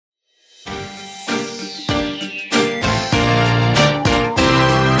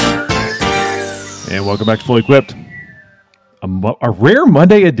And welcome back to Fully Equipped, a rare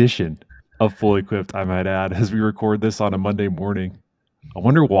Monday edition of Fully Equipped, I might add, as we record this on a Monday morning. I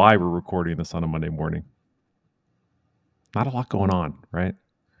wonder why we're recording this on a Monday morning. Not a lot going on, right?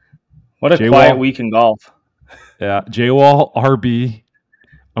 What a quiet week in golf. Yeah, J-Wall, RB,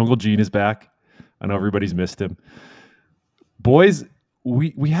 Uncle Gene is back. I know everybody's missed him. Boys,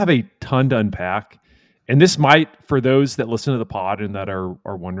 we have a ton to unpack. And this might, for those that listen to the pod and that are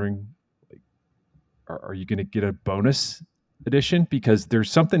wondering, are you going to get a bonus edition? Because there's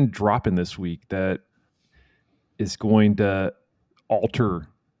something dropping this week that is going to alter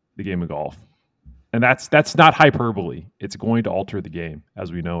the game of golf. And that's not hyperbole. It's going to alter the game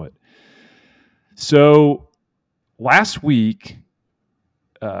as we know it. So last week,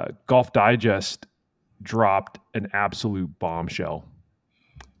 Golf Digest dropped an absolute bombshell.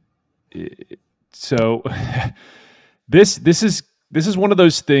 So this is one of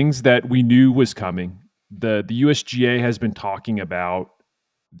those things that we knew was coming. The USGA has been talking about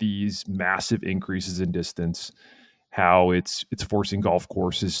these massive increases in distance, how it's forcing golf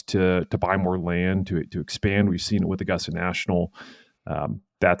courses to buy more land, to expand. We've seen it with Augusta National.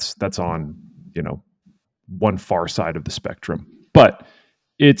 That's on one far side of the spectrum, but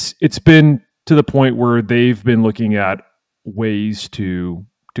it's been to the point where they've been looking at ways to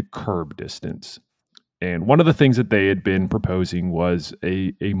curb distance. And one of the things that they had been proposing was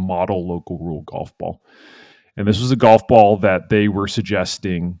a model local rule golf ball. And this was a golf ball that they were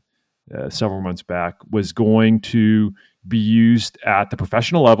suggesting several months back was going to be used at the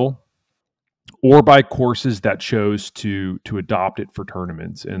professional level or by courses that chose to adopt it for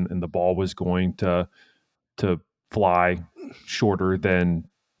tournaments. And the ball was going to fly shorter than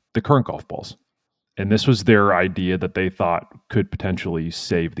the current golf balls. And this was their idea that they thought could potentially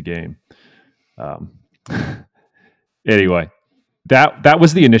save the game. Anyway, that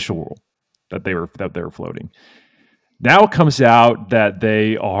was the initial rule that they were floating. Now it comes out that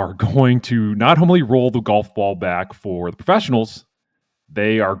they are going to not only roll the golf ball back for the professionals,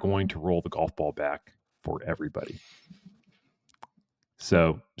 they are going to roll the golf ball back for everybody.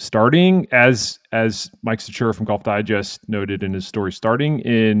 So starting as Mike Stachura from Golf Digest noted in his story, starting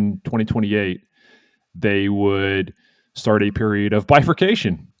in 2028, they would start a period of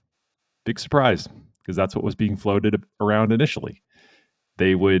bifurcation. Big surprise, because that's what was being floated around initially.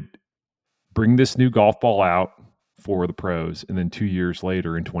 They would bring this new golf ball out for the pros, and then 2 years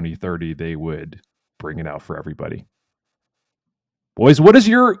later in 2030, they would bring it out for everybody. Boys, what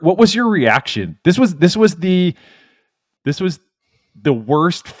was your reaction? This was the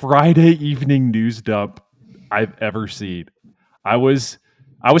worst Friday evening news dump I've ever seen. I was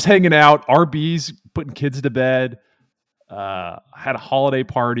hanging out, RBs, putting kids to bed, had a holiday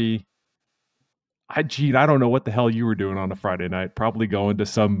party. Gene, I don't know what the hell you were doing on a Friday night. Probably going to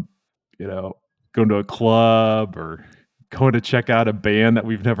some, going to a club or going to check out a band that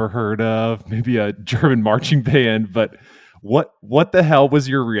we've never heard of, maybe a German marching band. But what the hell was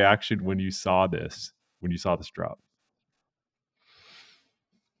your reaction when you saw this drop?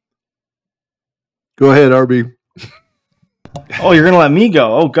 Go ahead, RB. Oh, you're going to let me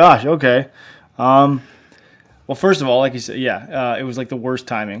go? Oh, gosh. Okay. Well, first of all, like you said, it was like the worst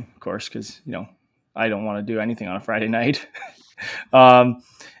timing, of course, because, I don't want to do anything on a Friday night. And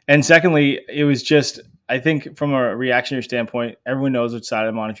secondly, it was just, I think from a reactionary standpoint, everyone knows which side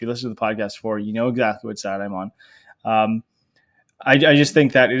I'm on. If you listen to the podcast before, you know exactly which side I'm on. I just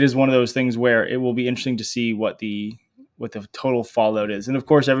think that it is one of those things where it will be interesting to see what the total fallout is. And of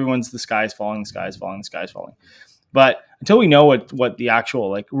course, everyone's the sky is falling. But until we know what the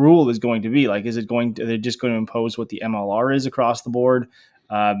actual rule is going to be, they're just going to impose what the MLR is across the board?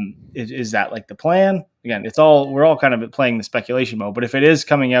 Is that the plan? Again, we're all kind of playing the speculation mode, but if it is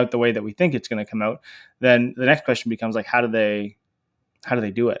coming out the way that we think it's going to come out, then the next question becomes how do they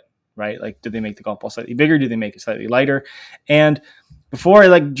do it? Right? Do they make the golf ball slightly bigger? Do they make it slightly lighter? And before I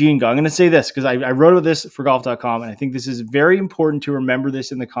let Gene go, I'm going to say this because I wrote about this for golf.com, and I think this is very important to remember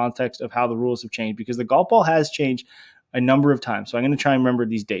this in the context of how the rules have changed, because the golf ball has changed a number of times. So I'm going to try and remember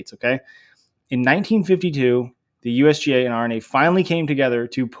these dates. Okay. In 1952, the USGA and R&A finally came together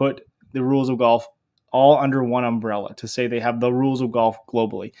to put the rules of golf all under one umbrella, to say they have the rules of golf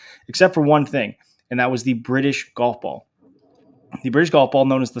globally, except for one thing, and that was the British golf ball. The British golf ball,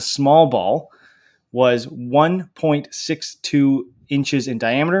 known as the small ball, was 1.62 inches in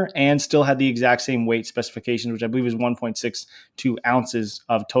diameter and still had the exact same weight specifications, which I believe is 1.62 ounces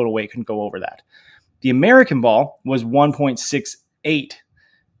of total weight. Couldn't go over that. The American ball was 1.68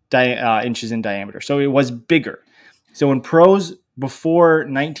 inches in diameter, so it was bigger. So in pros before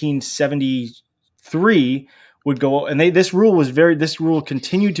 1973 would go, and this rule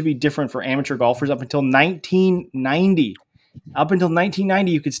continued to be different for amateur golfers up until 1990. Up until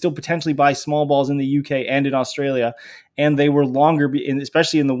 1990, you could still potentially buy small balls in the UK and in Australia, and they were longer,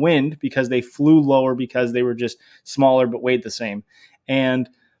 especially in the wind, because they flew lower because they were just smaller but weighed the same. And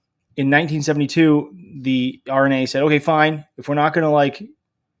in 1972, the RNA said, okay, fine, if we're not going to like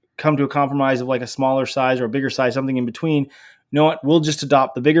come to a compromise of like a smaller size or a bigger size, something in between, you know what? We'll just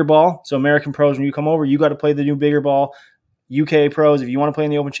adopt the bigger ball. So American pros, when you come over, you got to play the new bigger ball. UK pros, if you want to play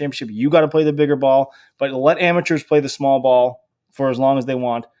in the Open Championship, you got to play the bigger ball, but let amateurs play the small ball for as long as they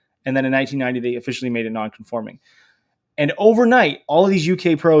want. And then in 1990, they officially made it non-conforming. And overnight, all of these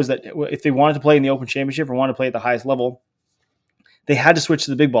UK pros that if they wanted to play in the Open Championship or wanted to play at the highest level, they had to switch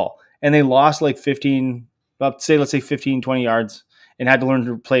to the big ball. And they lost like 15, let's say 15, 20 yards and had to learn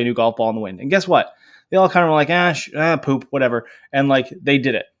to play a new golf ball in the wind. And guess what? They all kind of were like, poop, whatever. And like they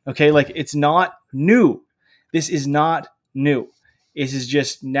did it. Okay. Like it's not new. This is not new. This is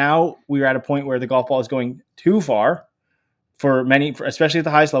just now we're at a point where the golf ball is going too far for many, especially at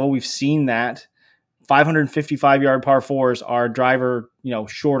the highest level. We've seen that 555-yard par fours are driver,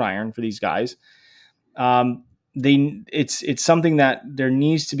 short iron for these guys. It's something that there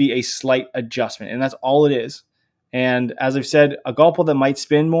needs to be a slight adjustment, and that's all it is. And as I've said, a golf ball that might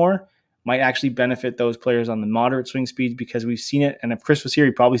spin more might actually benefit those players on the moderate swing speeds because we've seen it. And if Chris was here,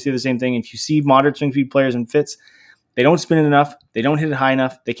 he'd probably say the same thing. If you see moderate swing speed players in fits, they don't spin it enough. They don't hit it high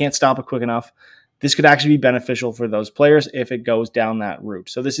enough. They can't stop it quick enough. This could actually be beneficial for those players if it goes down that route.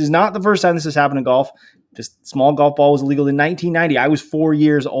 So this is not the first time this has happened in golf. This small golf ball was illegal in 1990. I was 4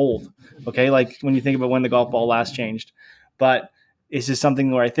 years old. Okay, like when you think about when the golf ball last changed. But this is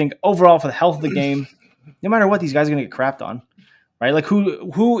something where I think overall for the health of the game, no matter what, these guys are going to get crapped on, right? Like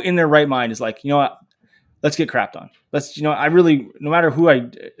who in their right mind is like, you know what, let's get crapped on. Let's, I really, no matter who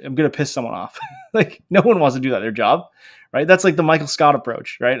I'm going to piss someone off. Like no one wants to do that, their job, right? That's like the Michael Scott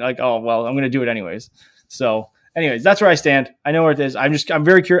approach, right? Like, oh, well, I'm going to do it anyways. So anyways, that's where I stand. I know where it is. I'm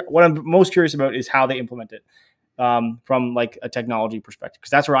very curious. What I'm most curious about is how they implement it. From like a technology perspective, because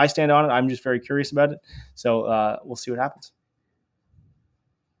that's where I stand on it. I'm just very curious about it. So we'll see what happens.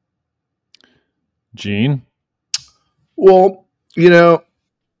 Gene? Well,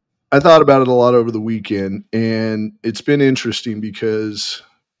 I thought about it a lot over the weekend, and it's been interesting because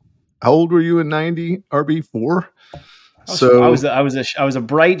how old were you in 90, RB? 4? I was a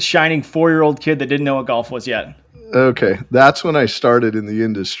bright, shining 4-year-old kid that didn't know what golf was yet. Okay, that's when I started in the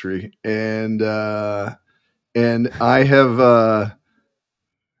industry, and I have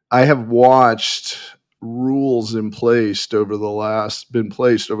watched rules been placed over the last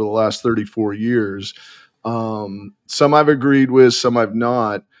 34 years. Some I've agreed with, some I've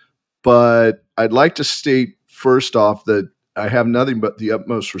not, but I'd like to state first off that I have nothing but the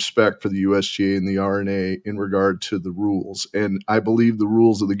utmost respect for the USGA and the RNA in regard to the rules. And I believe the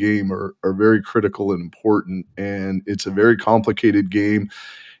rules of the game are very critical and important, and it's a very complicated game,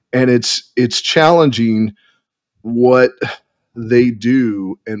 and it's challenging what they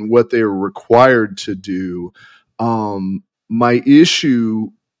do and what they are required to do. My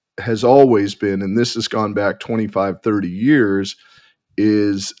issue has always been, and this has gone back 25, 30 years,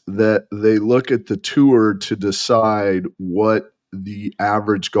 is that they look at the tour to decide what the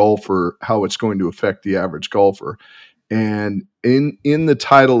average golfer, how it's going to affect the average golfer. And in the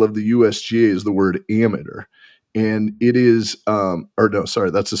title of the USGA is the word amateur. And it is,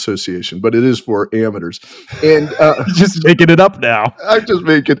 that's association, but it is for amateurs. And just making it up now. I'm just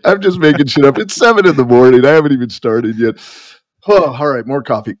making shit up. It's 7 a.m. I haven't even started yet. Oh, all right, more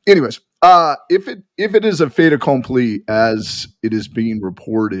coffee. Anyways, if it is a fait accompli as it is being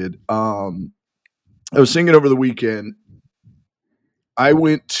reported, I was thinking over the weekend. I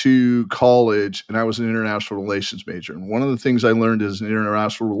went to college and I was an international relations major. And one of the things I learned as an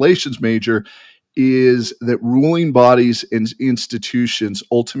international relations major is that ruling bodies and institutions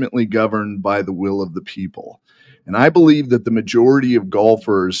ultimately govern by the will of the people. And I believe that the majority of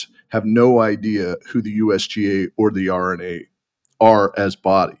golfers have no idea who the USGA or the RNA are as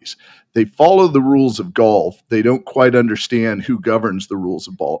bodies. They follow the rules of golf. They don't quite understand who governs the rules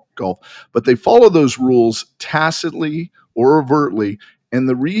of golf, but they follow those rules tacitly or overtly. And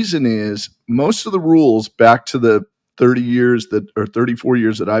the reason is most of the rules, back to the 34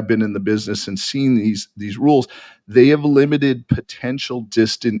 years that I've been in the business and seen these rules, they have limited potential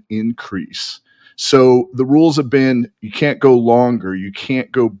distant increase. So the rules have been, you can't go longer, you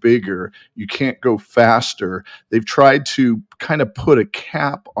can't go bigger, you can't go faster. They've tried to kind of put a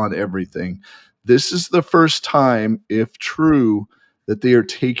cap on everything. This is the first time, if true, that they are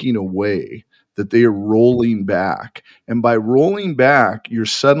taking away, that they are rolling back. And by rolling back, you're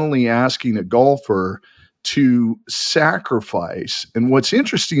suddenly asking a golfer to sacrifice. And what's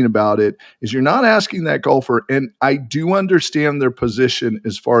interesting about it is you're not asking that golfer, and I do understand their position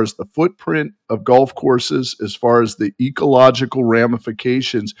as far as the footprint of golf courses, as far as the ecological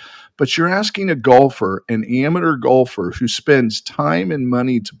ramifications, but you're asking a golfer, an amateur golfer who spends time and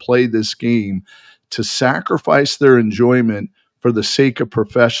money to play this game, to sacrifice their enjoyment for the sake of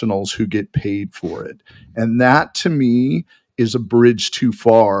professionals who get paid for it. And that, to me, is a bridge too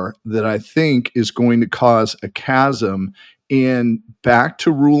far that I think is going to cause a chasm. And back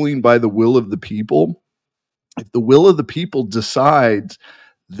to ruling by the will of the people, if the will of the people decides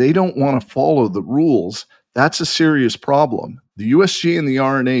they don't want to follow the rules, that's a serious problem. The USGA and the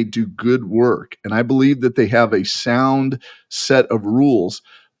R&A do good work, and I believe that they have a sound set of rules.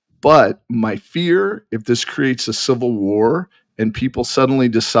 But my fear, if this creates a civil war and people suddenly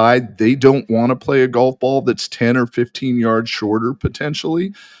decide they don't want to play a golf ball that's 10 or 15 yards shorter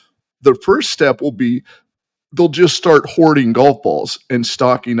potentially, the first step will be they'll just start hoarding golf balls and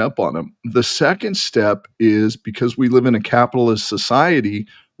stocking up on them. The second step is, because we live in a capitalist society,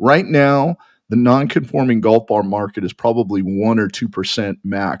 right now, the non-conforming golf ball market is probably 1 or 2%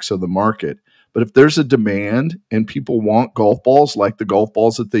 max of the market. But if there's a demand and people want golf balls like the golf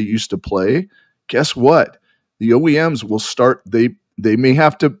balls that they used to play, guess what? The OEMs will start, they may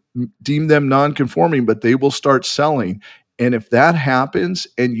have to deem them non-conforming, but they will start selling. And if that happens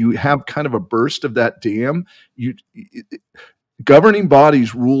and you have kind of a burst of that dam, governing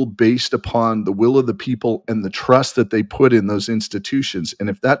bodies rule based upon the will of the people and the trust that they put in those institutions. And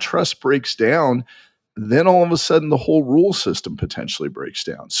if that trust breaks down, then all of a sudden the whole rule system potentially breaks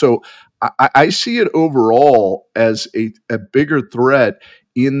down. So I see it overall as a bigger threat,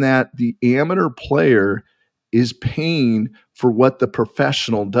 in that the amateur player is paying for what the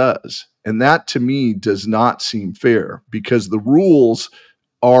professional does. And that, to me, does not seem fair, because the rules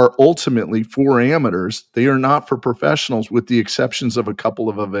are ultimately for amateurs. They are not for professionals, with the exceptions of a couple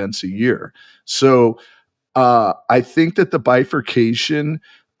of events a year. So I think that the bifurcation,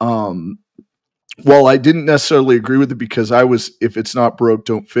 while I didn't necessarily agree with it, because I was, if it's not broke,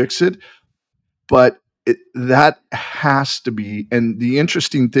 don't fix it. But that has to be. And the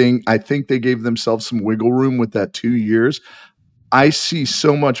interesting thing, I think they gave themselves some wiggle room with that 2 years. I see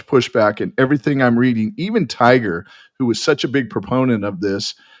so much pushback in everything I'm reading. Even Tiger, who was such a big proponent of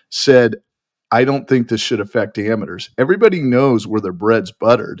this, said, I don't think this should affect amateurs. Everybody knows where their bread's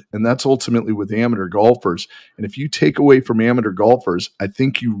buttered, and that's ultimately with amateur golfers. And if you take away from amateur golfers, I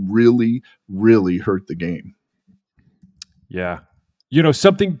think you really, really hurt the game. Yeah. You know,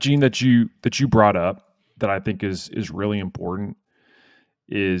 something, Gene, that you brought up that I think is really important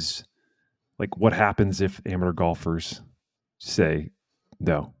is, like, what happens if amateur golfers say,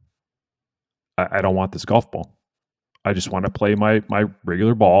 no, I don't want this golf ball. I just want to play my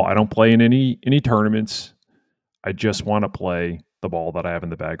regular ball. I don't play in any tournaments. I just want to play the ball that I have in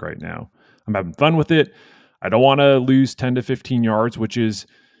the bag right now. I'm having fun with it. I don't want to lose 10 to 15 yards, which is,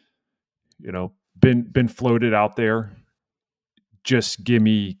 you know, been floated out there. Just give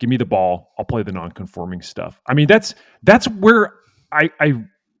me the ball. I'll play the non-conforming stuff. I mean, that's where I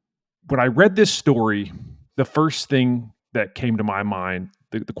when I read this story, the first thing that came to my mind,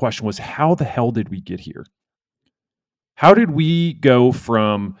 the question was, how the hell did we get here? How did we go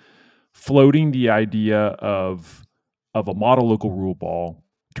from floating the idea of a model local rule ball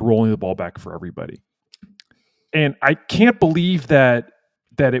to rolling the ball back for everybody? And I can't believe that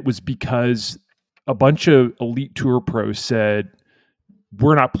it was because a bunch of elite tour pros said,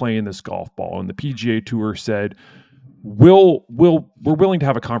 we're not playing this golf ball, and the PGA Tour said, we're willing to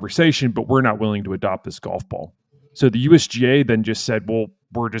have a conversation, but we're not willing to adopt this golf ball. So the USGA then just said, well,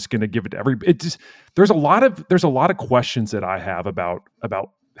 we're just going to give it to everybody. There's a lot of questions that I have about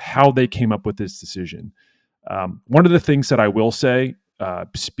how they came up with this decision. One of the things that I will say,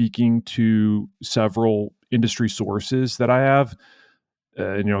 speaking to several industry sources that I have,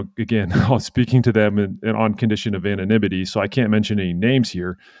 and, you know, again, speaking to them and on condition of anonymity, so I can't mention any names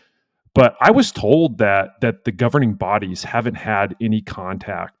here. But I was told that the governing bodies haven't had any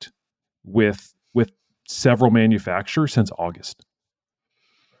contact with several manufacturers since August.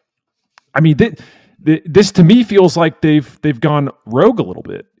 I mean, this to me feels like they've gone rogue a little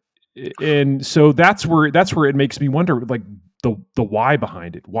bit, and so that's where it makes me wonder, like, the why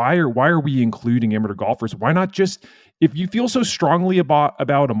behind it. Why are we including amateur golfers? Why not just, if you feel so strongly about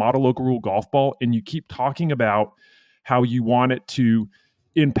a model local rule golf ball, and you keep talking about how you want it to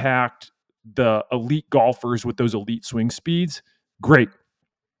impact the elite golfers with those elite swing speeds, great.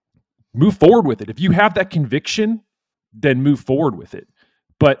 Move forward with it. If you have that conviction, then move forward with it.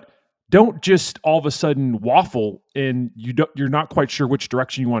 But don't just all of a sudden waffle and you're not quite sure which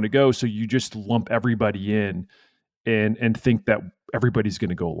direction you want to go. So you just lump everybody in and think that everybody's going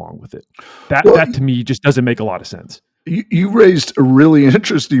to go along with it. That to me just doesn't make a lot of sense. You raised a really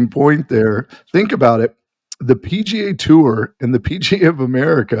interesting point there. Think about it. The PGA Tour and the PGA of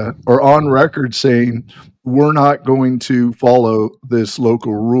America are on record saying we're not going to follow this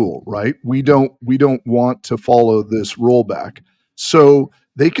local rule, right? We don't want to follow this rollback. So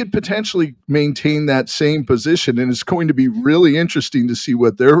they could potentially maintain that same position, and it's going to be really interesting to see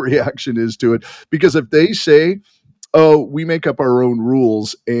what their reaction is to it. Because if they say, oh, we make up our own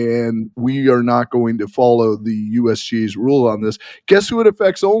rules and we are not going to follow the USGA's rule on this, guess who it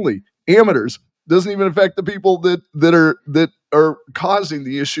affects only? Amateurs. Doesn't even affect the people that are causing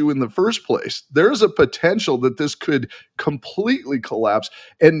the issue in the first place. There's a potential that this could completely collapse.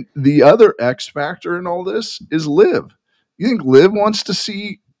 And the other X factor in all this is LIV. You think LIV wants to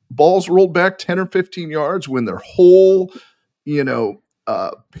see balls rolled back 10 or 15 yards when their whole,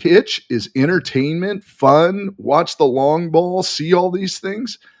 pitch is entertainment, fun, watch the long ball, see all these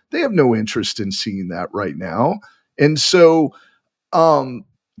things? They have no interest in seeing that right now. And so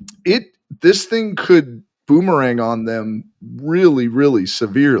this thing could boomerang on them really, really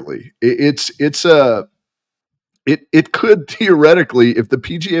severely. It could theoretically, if the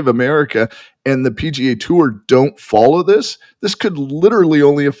PGA of America and the PGA Tour don't follow this could literally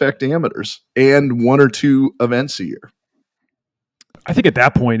only affect amateurs and one or two events a year. I think at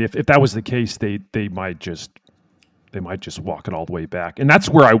that point, if that was the case, they might just walk it all the way back. And that's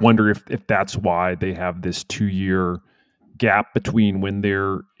where I wonder if that's why they have this 2-year gap between when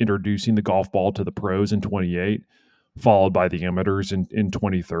they're introducing the golf ball to the pros in 28, followed by the amateurs in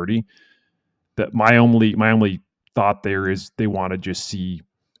 2030. That my only thought there is they want to just see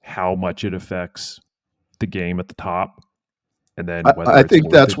how much it affects the game at the top, and then whether I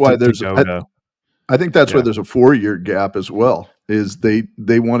think that's why there's I think that's why there's a 4-year gap as well. Is they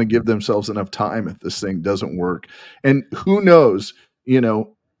want to give themselves enough time if this thing doesn't work, and who knows,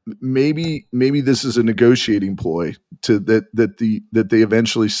 maybe this is a negotiating ploy to that they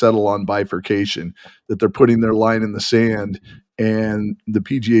eventually settle on bifurcation, that they're putting their line in the sand, and the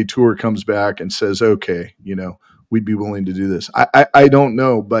PGA Tour comes back and says, okay, we'd be willing to do this. I don't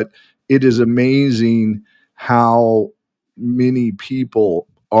know, but it is amazing how many people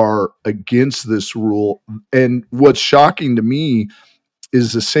are against this rule. And what's shocking to me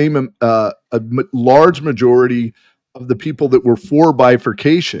is the same, large majority of the people that were for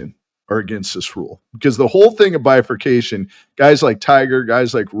bifurcation are against this rule, because the whole thing of bifurcation, guys like Tiger,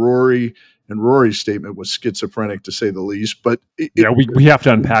 guys like Rory, and Rory's statement was schizophrenic to say the least, but we have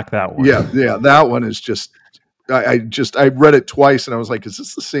to unpack that one. Yeah. That one is just, I read it twice and I was like, is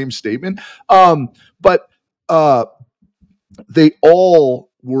this the same statement? But they all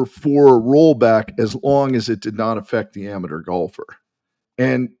were for a rollback as long as it did not affect the amateur golfer.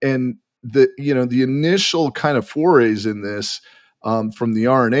 And the initial kind of forays in this from the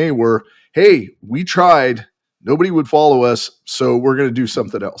RNA were, hey, we tried, nobody would follow us, so we're going to do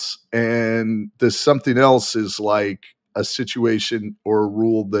something else. And this something else is like a situation or a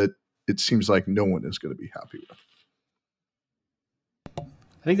rule that it seems like no one is going to be happy with.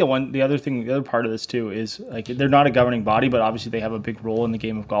 I think the other part of this too is, like, they're not a governing body, but obviously they have a big role in the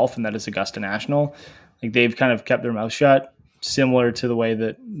game of golf, and that is Augusta National. Like, they've kind of kept their mouth shut, similar to the way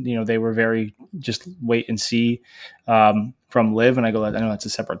that, they were very just wait and see from LIV. And I know that's a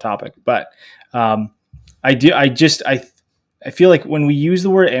separate topic, but I feel like when we use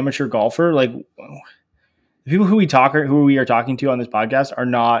the word amateur golfer, like, the people who we are talking to on this podcast are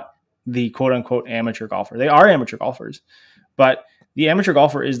not the quote unquote amateur golfer. They are amateur golfers, but the amateur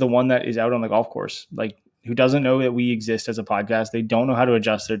golfer is the one that is out on the golf course, like, who doesn't know that we exist as a podcast. They don't know how to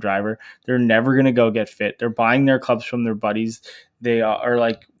adjust their driver. They're never going to go get fit. They're buying their clubs from their buddies. They are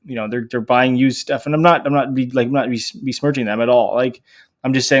like, they're buying used stuff. And I'm not besmirching them at all. Like,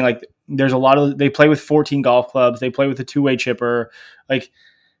 I'm just saying, like, there's a lot of, they play with 14 golf clubs. They play with a 2-way chipper. Like,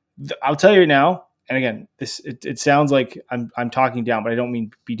 I'll tell you right now, and again, it sounds like I'm talking down, but I don't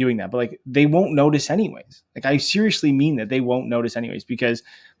mean be doing that. But, like, they won't notice anyways. Like, I seriously mean that they won't notice anyways, because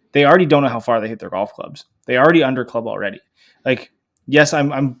they already don't know how far they hit their golf clubs. They already under club already. Like, yes,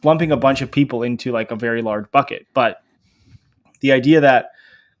 I'm lumping a bunch of people into, like, a very large bucket, but the idea that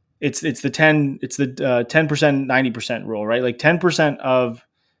it's the 10% 90% rule, right? Like, 10% of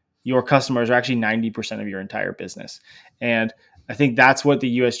your customers are actually 90% of your entire business, and I think that's what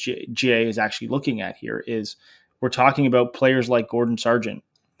the USGA is actually looking at here. Is we're talking about players like Gordon Sargent,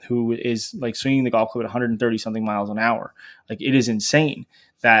 who is, like, swinging the golf club at 130 something miles an hour. Like, it is insane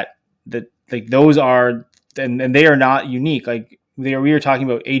that like those are, and they are not unique. Like, we were talking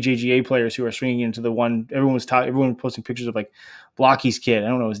about AJGA players who are swinging into the one. Everyone was posting pictures of like Blocky's kid. I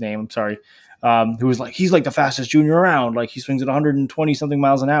don't know his name. I'm sorry. Who was like, he's like the fastest junior around. Like he swings at 120 something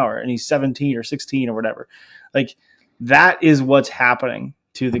miles an hour and he's 17 or 16 or whatever. Like that is what's happening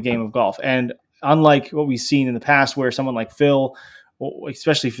to the game of golf. And unlike what we've seen in the past where someone like Phil,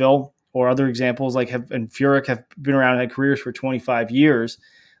 especially Phil or other examples like Furyk have been around and had careers for 25 years,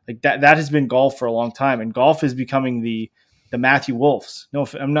 like that has been golf for a long time. And golf is becoming the Matthew Wolfs. No,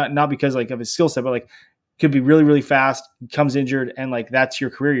 I'm not because like of his skill set, but like could be really, really fast, comes injured, and like that's your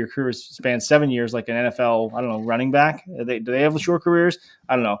career. Your career spans 7 years, like an NFL, I don't know, running back. Do they have short careers?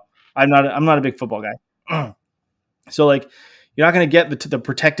 I don't know. I'm not a big football guy. So like you're not going to get the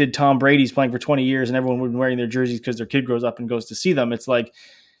protected Tom Brady's playing for 20 years and everyone would be wearing their jerseys because their kid grows up and goes to see them. It's like,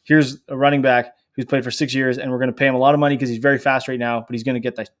 here's a running back who's played for 6 years and we're going to pay him a lot of money because he's very fast right now, but he's going to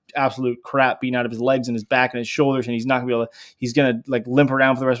get the absolute crap beaten out of his legs and his back and his shoulders. And he's not going to be able to, he's going to like limp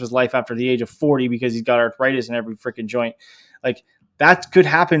around for the rest of his life after the age of 40 because he's got arthritis in every freaking joint. Like that could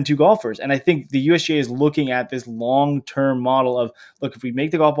happen to golfers. And I think the USGA is looking at this long-term model of, look, if we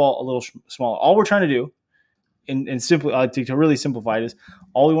make the golf ball a little smaller, all we're trying to do, and simply to really simplify it, is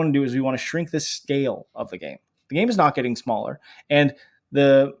all we want to do is we want to shrink the scale of the game. The game is not getting smaller. And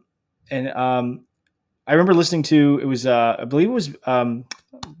I remember listening to, it was, I believe it was,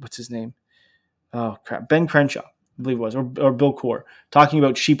 what's his name? Oh crap. Ben Crenshaw, I believe it was, or Bill Core, talking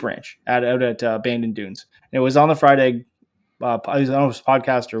about Sheep Ranch out at Bandon Dunes. And it was on the Friday, I don't know if it was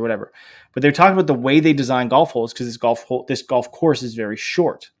podcast or whatever, but they're talking about the way they design golf holes because this golf course is very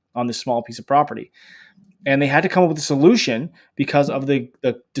short on this small piece of property. And they had to come up with a solution because of the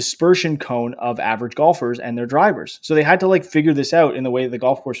dispersion cone of average golfers and their drivers. So they had to like figure this out in the way the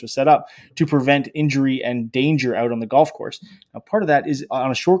golf course was set up to prevent injury and danger out on the golf course. Now, part of that is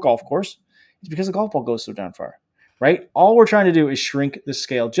on a short golf course is because the golf ball goes so darn far, right? All we're trying to do is shrink the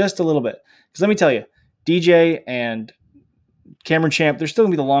scale just a little bit. Because let me tell you, DJ and Cameron Champ, they're still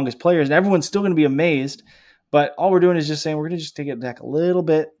going to be the longest players and everyone's still going to be amazed. But all we're doing is just saying we're going to just take it back a little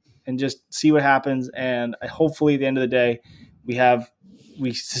bit and just see what happens. And hopefully at the end of the day, we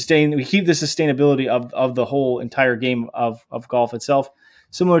keep the sustainability of the whole entire game of golf itself.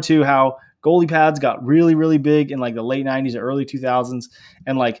 Similar to how goalie pads got really, really big in like the late 90s or early 2000s.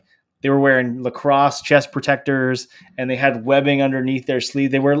 And like they were wearing lacrosse chest protectors and they had webbing underneath their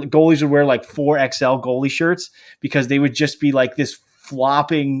sleeve. Goalies would wear like 4XL goalie shirts because they would just be like this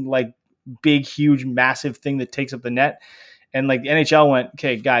flopping, like big, huge, massive thing that takes up the net. And like the NHL went,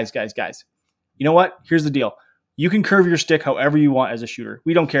 okay, guys, you know what? Here's the deal. You can curve your stick however you want as a shooter.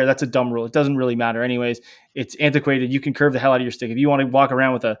 We don't care. That's a dumb rule. It doesn't really matter anyways. It's antiquated. You can curve the hell out of your stick. If you want to walk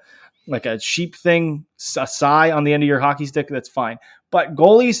around with a sheep thing, a sigh on the end of your hockey stick, that's fine. But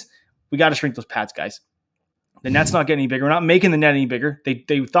goalies, we got to shrink those pads, guys. The net's not getting any bigger. We're not making the net any bigger. They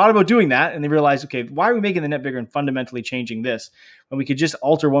thought about doing that and they realized, okay, why are we making the net bigger and fundamentally changing this when we could just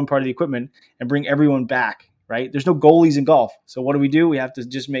alter one part of the equipment and bring everyone back? Right? There's no goalies in golf. So what do? We have to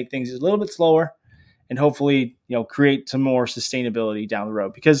just make things a little bit slower and hopefully, create some more sustainability down the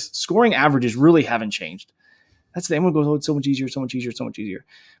road because scoring averages really haven't changed. That's the everyone goes, oh, it's so much easier.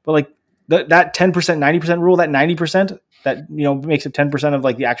 But like that 10%, 90% rule, that 90% that, makes up 10% of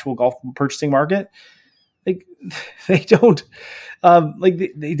like the actual golf purchasing market. Like they don't,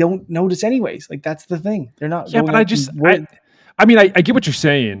 they don't notice anyways. Like that's the thing. They're not. Yeah, but I get what you're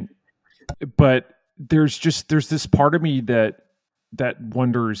saying, but there's this part of me that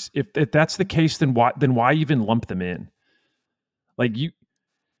wonders if that's the case, then why even lump them in? Like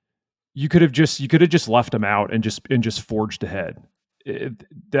you could have just left them out and just forged ahead.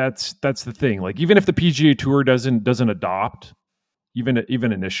 That's the thing. Like even if the PGA Tour doesn't adopt even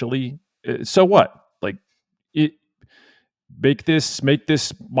initially, so what? Like it make this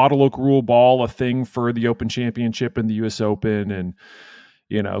model local rule ball a thing for the Open Championship and the US Open and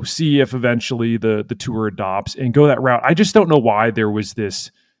see if eventually the tour adopts and go that route. I just don't know why there was this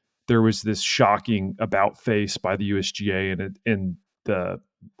shocking about face by the USGA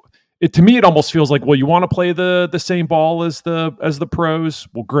to me it almost feels like, well, you want to play the same ball as the pros?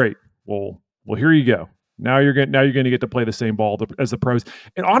 Well, great. Well, here you go. Now you're going to get to play the same ball as the pros.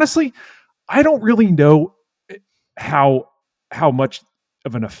 And honestly, I don't really know how much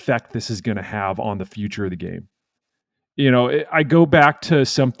of an effect this is going to have on the future of the game. I go back to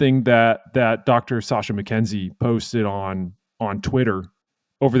something that Dr. Sasha McKenzie posted on Twitter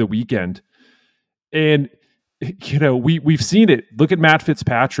over the weekend. And, we've seen it. Look at Matt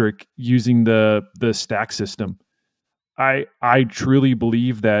Fitzpatrick using the stack system. I truly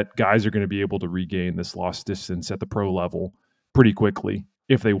believe that guys are going to be able to regain this lost distance at the pro level pretty quickly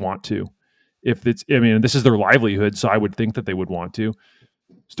if they want to. if it's, I mean, this is their livelihood, so I would think that they would want to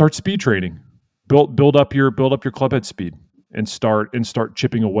start speed training, build up your club head speed, and start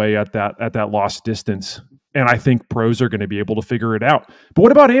chipping away at that lost distance. And I think pros are going to be able to figure it out. But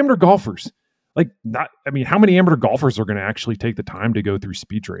what about amateur golfers? How many amateur golfers are going to actually take the time to go through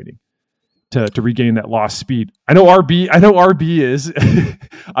speed training to regain that lost speed? I know RB is.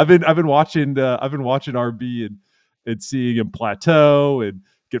 I've been watching RB and seeing him plateau and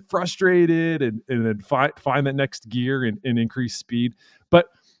get frustrated and then find that next gear and increase speed. But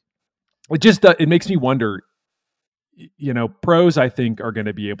it makes me wonder, pros, I think, are going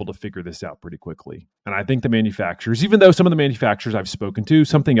to be able to figure this out pretty quickly. And I think the manufacturers, even though some of the manufacturers I've spoken to,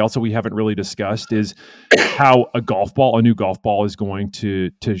 something else that we haven't really discussed is how a new golf ball is going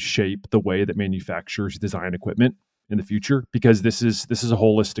to shape the way that manufacturers design equipment in the future, because this is a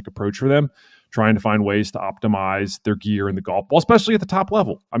holistic approach for them, trying to find ways to optimize their gear in the golf ball, especially at the top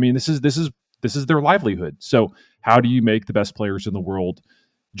level. I mean, this is their livelihood. So how do you make the best players in the world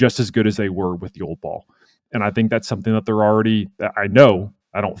just as good as they were with the old ball? And I think that's something that I know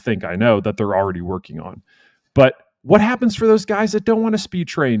that they're already working on. But what happens for those guys that don't want to speed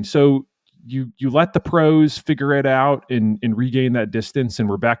train? So you let the pros figure it out and regain that distance, and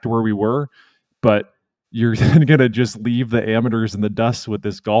we're back to where we were. But you're going to just leave the amateurs in the dust with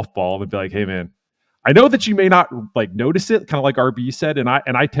this golf ball and be like, hey, man, I know that you may not notice it, kind of like RB said, and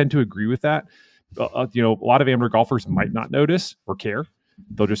I tend to agree with that. A lot of amateur golfers might not notice or care.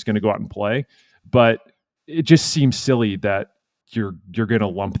 They're just going to go out and play. But it just seems silly that you're going to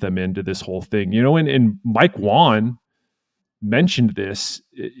lump them into this whole thing, and Mike Wan mentioned this,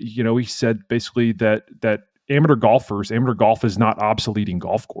 he said basically that amateur golf is not obsoleting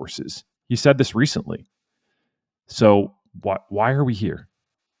golf courses. He said this recently. So why are we here?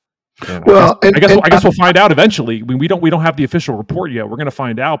 And I guess we'll find out eventually. I mean, we don't have the official report yet. We're going to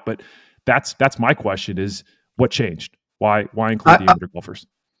find out, but that's my question is what changed? Why include the amateur golfers?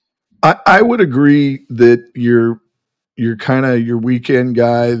 I would agree that you're kind of your weekend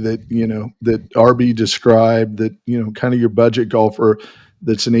guy that that RB described, that kind of your budget golfer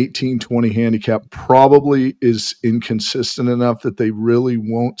that's an 18-20 handicap probably is inconsistent enough that they really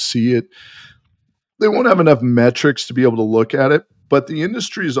won't see it. They won't have enough metrics to be able to look at it. But the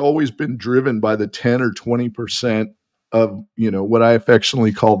industry has always been driven by the 10 or 20% of what I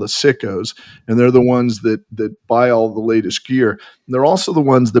affectionately call the sickos, and they're the ones that buy all the latest gear. And they're also the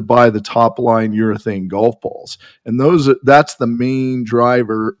ones that buy the top line urethane golf balls, and that's the main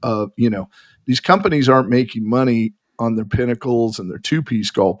driver of these companies aren't making money on their Pinnacles and their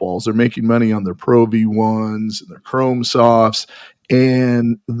two-piece golf balls. They're making money on their Pro V1s and their Chrome Softs,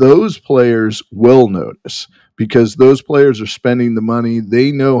 and those players will notice because those players are spending the money.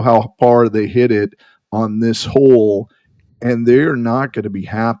 They know how far they hit it on this hole, and they're not going to be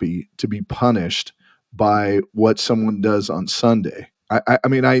happy to be punished by what someone does on Sunday. I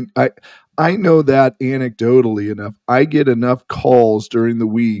mean, I know that anecdotally enough. I get enough calls during the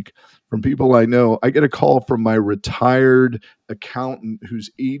week from people I know. I get a call from my retired accountant who's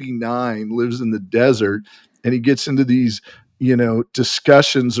 89, lives in the desert, and he gets into these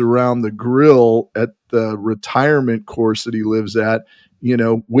discussions around the grill at the retirement course that he lives at.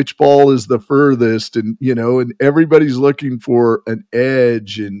 Which ball is the furthest, and and everybody's looking for an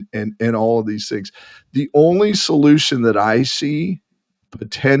edge and all of these things. The only solution that I see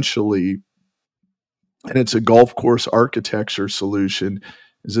potentially, and it's a golf course architecture solution,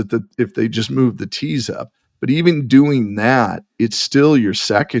 is that if they just move the tees up. But even doing that, it's still your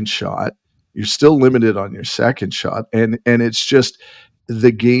second shot. You're still limited on your second shot, and it's just,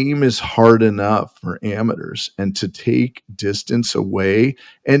 the game is hard enough for amateurs, and to take distance away,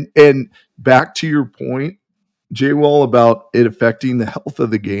 and back to your point, J-Wall, about it affecting the health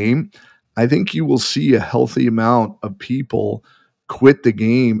of the game, I think you will see a healthy amount of people quit the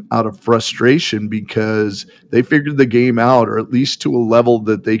game out of frustration because they figured the game out, or at least to a level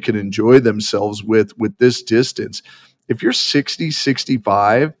that they can enjoy themselves with this distance. If you're 60,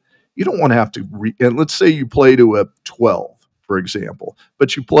 65, you don't want to have to and let's say you play to a 12, for example,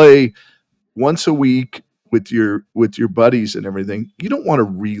 but you play once a week with your buddies and everything. You don't want to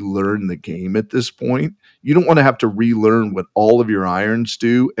relearn the game at this point. You don't want to have to relearn what all of your irons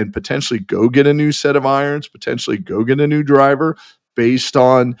do and potentially go get a new set of irons, potentially go get a new driver based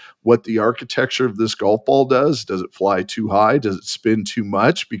on what the architecture of this golf ball does. Does it fly too high? Does it spin too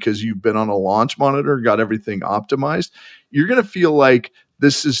much because you've been on a launch monitor, got everything optimized? You're going to feel like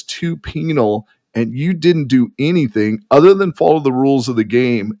this is too penal, and you didn't do anything other than follow the rules of the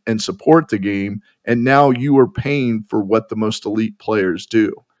game and support the game, and now you are paying for what the most elite players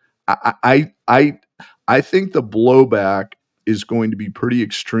do. I think the blowback is going to be pretty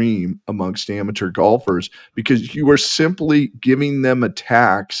extreme amongst amateur golfers, because you are simply giving them a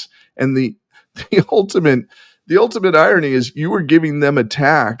tax. And the ultimate irony is you are giving them a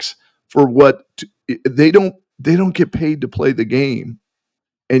tax for they don't get paid to play the game,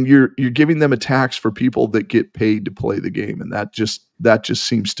 and you're giving them a tax for people that get paid to play the game. And that just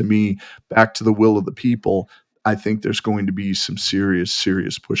seems to me, back to the will of the people. I think there's going to be some serious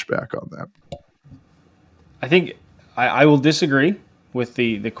pushback on that. I think I will disagree with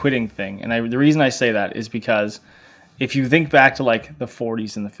the quitting thing. And the reason I say that is because if you think back to like the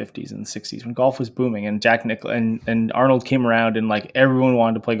 40s and the 50s and the 60s when golf was booming, and Jack and Arnold came around, and like everyone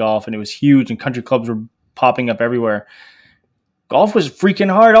wanted to play golf, and it was huge, and country clubs were popping up everywhere. Golf was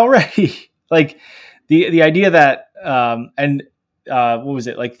freaking hard already. Like the idea that what was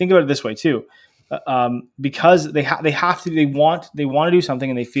it? Like, think about it this way too. Because they want to do something,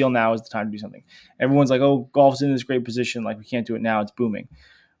 and they feel now is the time to do something. Everyone's like, oh, golf's in this great position, like we can't do it now, it's booming.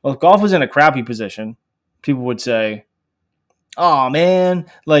 Well, if golf was in a crappy position, people would say, oh man,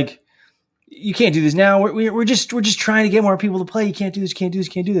 like you can't do this now. We're just trying to get more people to play. You can't do this, can't do this,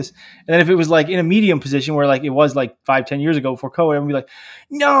 can't do this. And then if it was like in a medium position where like it was like 5-10 years ago before COVID, everyone would be like,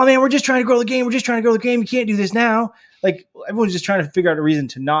 no man, we're just trying to grow the game. We're just trying to grow the game. You can't do this now. Like everyone's just trying to figure out a reason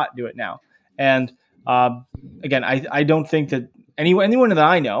to not do it now. And again, I don't think that anyone that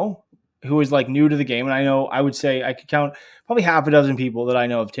I know who is like new to the game, and I would say I could count probably half a dozen people that I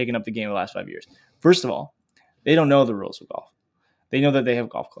know have taken up the game in the last 5 years. First of all, they don't know the rules of golf. They know that they have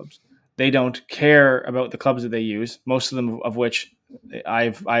golf clubs. They don't care about the clubs that they use, most of them of which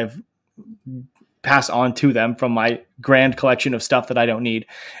I've passed on to them from my grand collection of stuff that I don't need.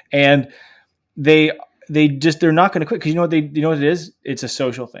 And they're not going to quit, because you know what it is? It's a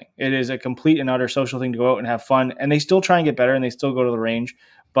social thing. It is a complete and utter social thing to go out and have fun. And they still try and get better, and they still go to the range.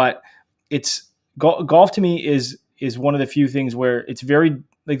 But it's golf to me is one of the few things where it's very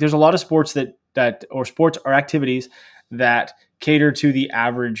like there's a lot of sports or sports or activities that cater to the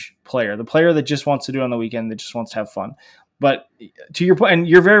average player, the player that just wants to do it on the weekend, that just wants to have fun. But to your point, and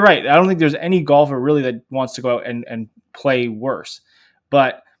you're very right, I don't think there's any golfer really that wants to go out and play worse.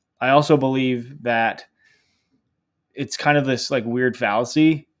 But I also believe that it's kind of this like weird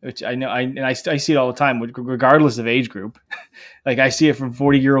fallacy, which I know, I see it all the time, regardless of age group. Like I see it from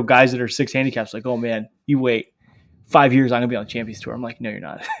 40-year-old guys that are 6 handicaps, like, oh man, you wait 5 years, I'm gonna be on the Champions Tour. I'm like, no, you're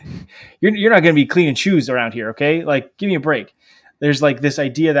not. you're not gonna be cleaning shoes around here, okay? Like, give me a break. There's like this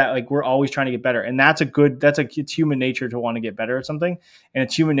idea that like we're always trying to get better, and it's human nature to want to get better at something, and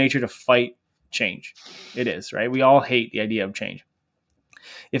it's human nature to fight change. It is, right? We all hate the idea of change.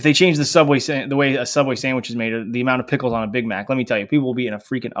 If they change the way a Subway sandwich is made, or the amount of pickles on a Big Mac, let me tell you, people will be in a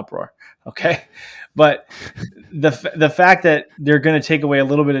freaking uproar. Okay. But the fact that they're going to take away a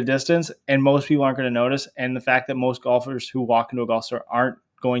little bit of distance, and most people aren't going to notice, and the fact that most golfers who walk into a golf store aren't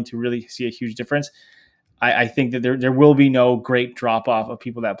going to really see a huge difference, I think that there will be no great drop off of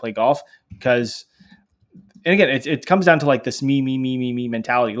people that play golf, because, and again, it comes down to like this me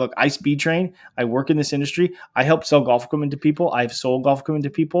mentality. Look, I speed train. I work in this industry. I help sell golf equipment to people. I've sold golf equipment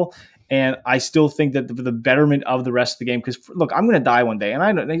to people. And I still think that the betterment of the rest of the game, because look, I'm going to die one day, and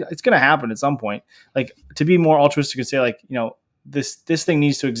I know it's going to happen at some point. Like, to be more altruistic and say like, this thing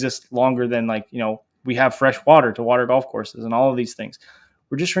needs to exist longer than like, we have fresh water to water golf courses and all of these things.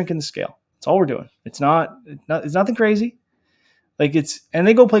 We're just shrinking the scale. That's all we're doing. It's nothing crazy. Like and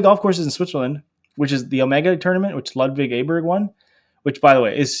they go play golf courses in Switzerland, which is the Omega tournament, which Ludwig Aberg won, which, by the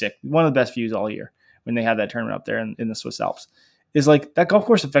way, is sick. One of the best views all year when they have that tournament up there in the Swiss Alps. Is like that golf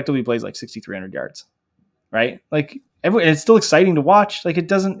course effectively plays like 6,300 yards, right? Like it's still exciting to watch. Like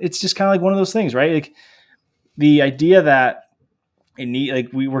it's just kind of like one of those things, right? Like the idea that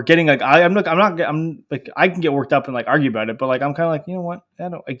we're getting like, I'm like, I can get worked up and like argue about it, but like, I'm kind of like, you know what?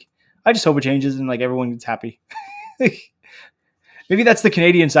 I just hope it changes and like everyone gets happy. Maybe that's the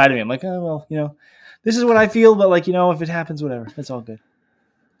Canadian side of me. I'm like, oh, well, this is what I feel, but like, if it happens, whatever, that's all good.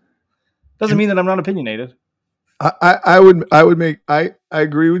 Doesn't mean that I'm not opinionated. I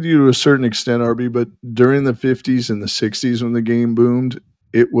agree with you to a certain extent, RB, but during the 50s and the 60s when the game boomed,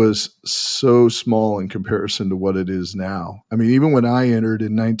 it was so small in comparison to what it is now. I mean, even when I entered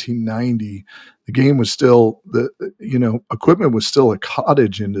in 1990, the game was still equipment was still a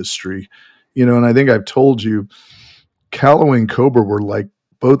cottage industry, and I think I've told you, Callaway and Cobra were like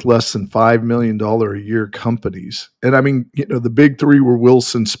both less than $5 million a year companies. And I mean, the big three were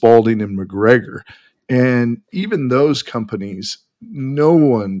Wilson, Spalding, and McGregor. And even those companies, no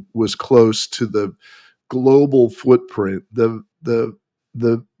one was close to the global footprint, the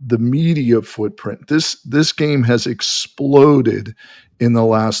media footprint. This game has exploded in the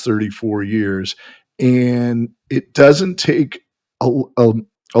last 34 years. And it doesn't take a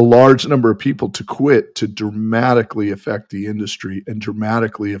large number of people to quit to dramatically affect the industry and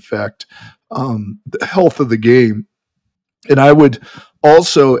dramatically affect the health of the game. And I would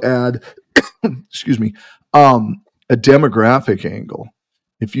also add, excuse me, a demographic angle.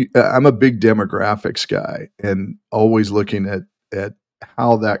 I'm a big demographics guy and always looking at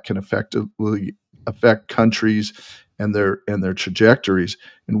how that can effectively affect countries and their trajectories.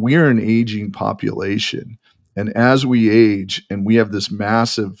 And we are an aging population. And as we age, and we have this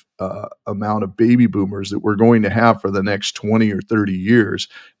massive amount of baby boomers that we're going to have for the next 20 or 30 years,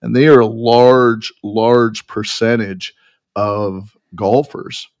 and they are a large percentage of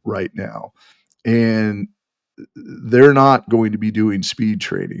golfers right now. And they're not going to be doing speed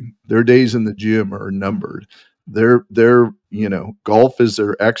training. Their days in the gym are numbered. Golf is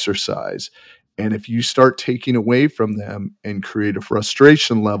their exercise. And if you start taking away from them and create a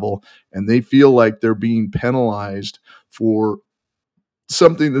frustration level, and they feel like they're being penalized for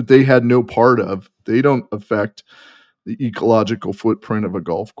something that they had no part of, they don't affect the ecological footprint of a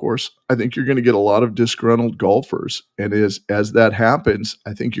golf course. I think you're going to get a lot of disgruntled golfers. And as that happens,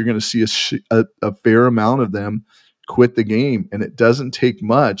 I think you're going to see a fair amount of them quit the game. And it doesn't take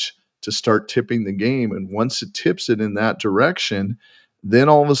much to start tipping the game. And once it tips it in that direction, then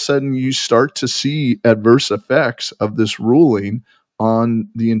all of a sudden you start to see adverse effects of this ruling on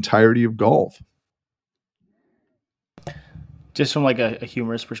the entirety of golf. Just from like a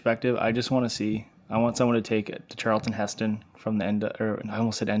humorous perspective, I want someone to take it to Charlton Heston from the I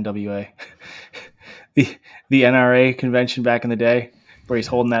almost said NWA, the NRA convention back in the day, where he's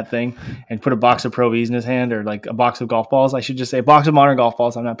holding that thing and put a box of Pro V's in his hand, or like a box of golf balls. I should just say a box of modern golf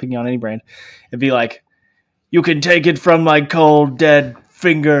balls. I'm not picking on any brand. It'd be like, you can take it from my cold dead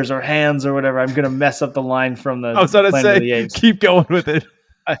fingers or hands or whatever. I'm gonna mess up the line from the. I was going to say, keep going with it.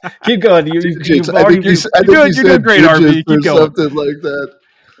 Keep going. You're doing great, RP. Keep going. Something like that.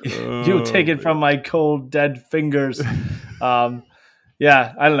 You'll take it from my cold dead fingers.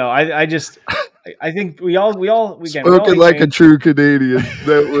 Yeah, I don't know. I think we all spoken like a true Canadian.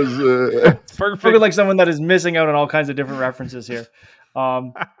 That was perfect. Spoken like someone that is missing out on all kinds of different references here.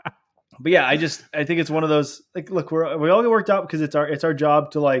 But yeah, I think it's one of those, like, look, we all get worked up because it's our job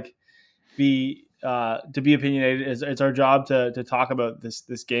to like be opinionated. It's our job to talk about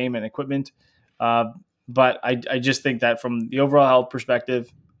this game and equipment. But I just think that from the overall health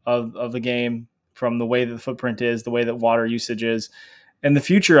perspective of the game, from the way that the footprint is, the way that water usage is, and the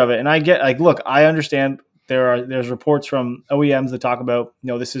future of it. And I understand there's reports from OEMs that talk about,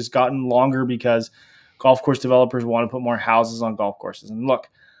 this has gotten longer because golf course developers want to put more houses on golf courses. And look,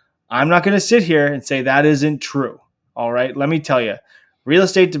 I'm not going to sit here and say that isn't true. All right. Let me tell you, real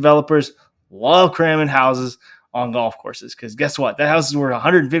estate developers love cramming houses on golf courses, because guess what? That house is worth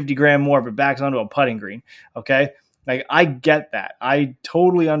 150 grand more if it backs onto a putting green. Okay. Like, I get that. I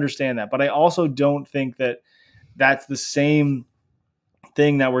totally understand that. But I also don't think that that's the same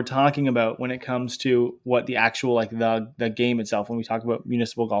thing that we're talking about when it comes to what the actual, like, the game itself, when we talk about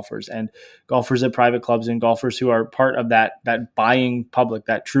municipal golfers and golfers at private clubs and golfers who are part of that buying public,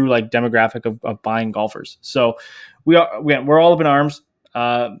 that true like demographic of buying golfers. So we're all up in arms.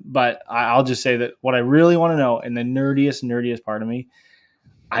 But I'll just say that what I really want to know, and the nerdiest part of me,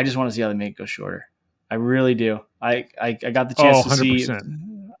 I just want to see how they make it go shorter. I really do. I got the chance to see.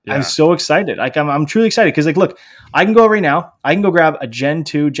 Yeah. I'm so excited. Like, I'm truly excited because, like, look, I can go right now. I can go grab a Gen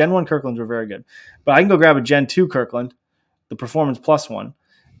 2. Gen 1 Kirklands were very good, but I can go grab a Gen 2 Kirkland, the Performance Plus one,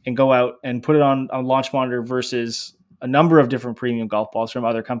 and go out and put it on launch monitor versus a number of different premium golf balls from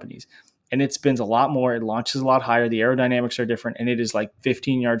other companies. And it spins a lot more. It launches a lot higher. The aerodynamics are different, and it is like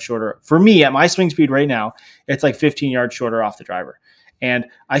 15 yards shorter. For me, at my swing speed right now, it's like 15 yards shorter off the driver. And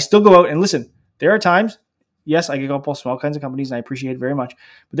I still go out and listen. There are times, yes, I get golf balls from all kinds of companies, and I appreciate it very much.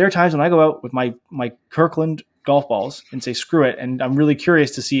 But there are times when I go out with my Kirkland golf balls and say, screw it. And I'm really curious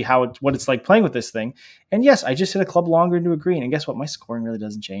to see what it's like playing with this thing. And yes, I just hit a club longer into a green. And guess what? My scoring really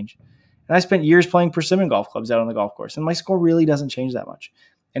doesn't change. And I spent years playing persimmon golf clubs out on the golf course, and my score really doesn't change that much.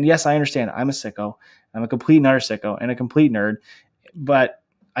 And yes, I understand I'm a sicko. I'm a complete and utter sicko and a complete nerd. But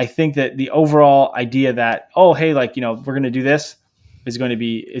I think that the overall idea that, oh, hey, like, we're going to do this is going to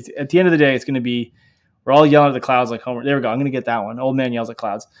be, at the end of the day, it's going to be, we're all yelling at the clouds like Homer. There we go. I'm going to get that one. Old man yells at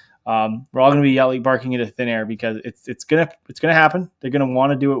clouds. We're all going to be yelling, barking into thin air, because it's going to happen. They're going to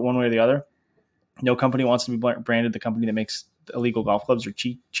want to do it one way or the other. No company wants to be branded the company that makes illegal golf clubs or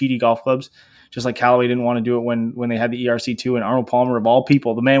cheaty golf clubs. Just like Callaway didn't want to do it when they had the ERC2, and Arnold Palmer, of all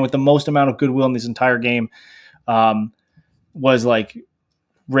people, the man with the most amount of goodwill in this entire game, was like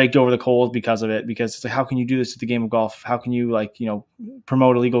raked over the coals because of it, because it's like, how can you do this to the game of golf? How can you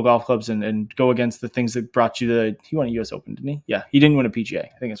promote illegal golf clubs and go against the things that brought you he won a US Open, didn't he? Yeah, he didn't win a PGA.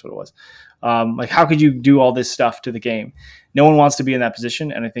 I think that's what it was. How could you do all this stuff to the game? No one wants to be in that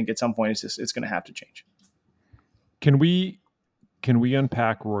position. And I think at some point it's going to have to change. Can we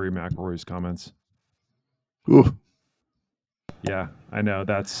unpack Rory McIlroy's comments? Ooh. Yeah, I know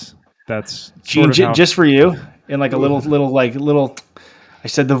that's Gene, just for you in like a little. I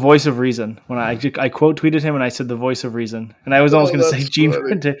said the voice of reason when I quote tweeted him and I said the voice of reason, and I was almost going to say Gene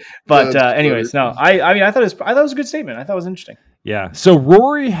Parente, but anyways, no. I thought it was a good statement. I thought it was interesting. Yeah. So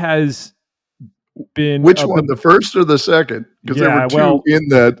Rory has been which one, the first or the second? Because there were two in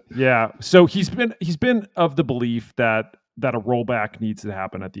that. Yeah. So he's been of the belief that a rollback needs to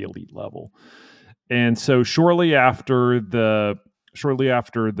happen at the elite level. And so shortly after the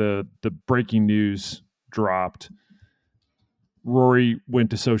breaking news dropped, Rory went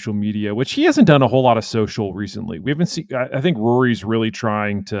to social media, which he hasn't done a whole lot of social recently. We haven't seen. I think Rory's really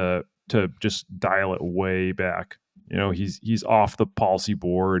trying to just dial it way back. He's off the policy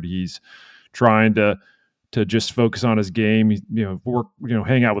board. He's trying to just focus on his game. Work.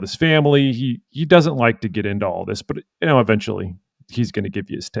 Hang out with his family. He doesn't like to get into all this, but eventually he's going to give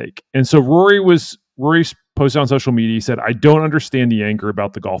you his take. And so Rory's posted on social media. He said, "I don't understand the anger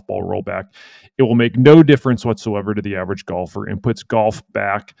about the golf ball rollback. It will make no difference whatsoever to the average golfer and puts golf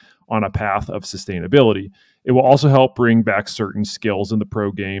back on a path of sustainability. It will also help bring back certain skills in the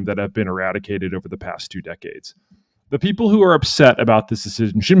pro game that have been eradicated over the past 2 decades. The people who are upset about this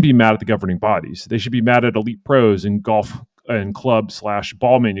decision shouldn't be mad at the governing bodies. They should be mad at elite pros and golf and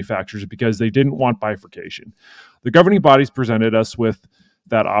club/ball manufacturers because they didn't want bifurcation. The governing bodies presented us with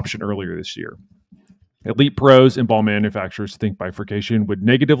that option earlier this year. Elite pros and ball manufacturers think bifurcation would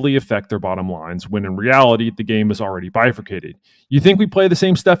negatively affect their bottom lines, when in reality, the game is already bifurcated. You think we play the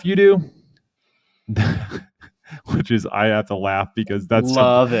same stuff you do?" Which is, I have to laugh because that's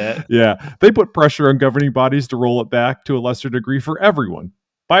love it. Yeah. They put pressure on governing bodies to roll it back to a lesser degree for everyone.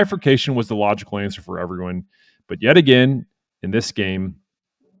 Bifurcation was the logical answer for everyone. But yet again, in this game,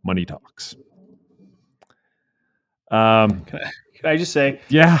 money talks. Can I just say,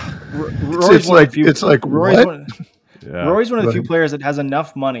 yeah, Rory's one of the few players that has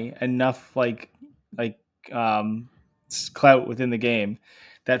enough money, enough clout within the game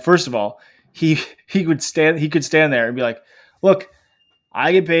that, first of all, he could stand there and be like, "Look,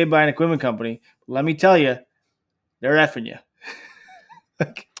 I get paid by an equipment company. Let me tell you, they're effing you."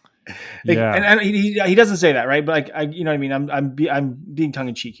 And he doesn't say that, right? But you know what I mean? I'm being tongue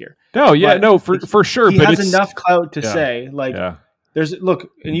in cheek here. No, yeah, for sure. He has enough clout to say, there's and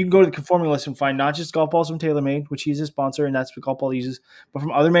you can go to the conforming list and find not just golf balls from TaylorMade, which he's a sponsor and that's what golf ball uses, but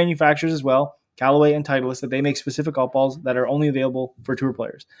from other manufacturers as well, Callaway and Titleist, that they make specific golf balls that are only available for tour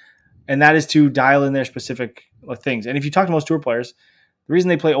players. And that is to dial in their specific things. And if you talk to most tour players, the reason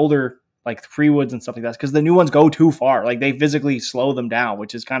they play older, like 3-woods and stuff like that, is because the new ones go too far. Like, they physically slow them down,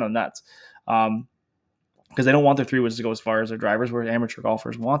 which is kind of nuts. Because they don't want their 3-woods to go as far as their drivers, where amateur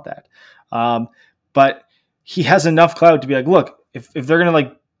golfers want that. But he has enough clout to be like, look, if they're going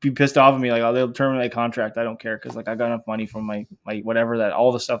to be pissed off at me, they'll terminate my contract, I don't care, because I got enough money from my whatever, that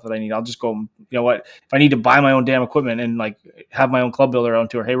all the stuff that I need, I'll just go, you know what, if I need to buy my own damn equipment and have my own club builder on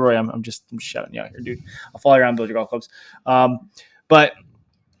tour, hey Roy, I'm just shouting you out here, dude, I'll follow you around, build your golf clubs. But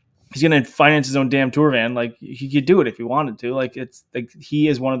he's going to finance his own damn tour van. He could do it if he wanted to. He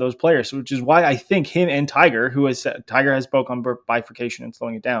is one of those players, which is why I think him and Tiger, Tiger has spoke on bifurcation and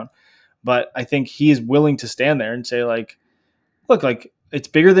slowing it down, but I think he is willing to stand there and say, look, it's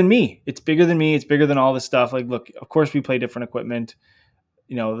bigger than me. It's bigger than me. It's bigger than all this stuff. Look, of course we play different equipment.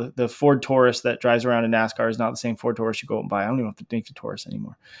 The Ford Taurus that drives around in NASCAR is not the same Ford Taurus you go and buy. I don't even have to think the Taurus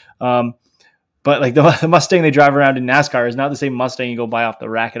anymore. But the Mustang they drive around in NASCAR is not the same Mustang you go buy off the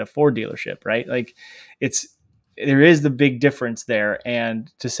rack at a Ford dealership, right? There is the big difference there. And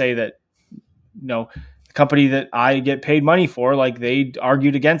to say that, the company that I get paid money for, they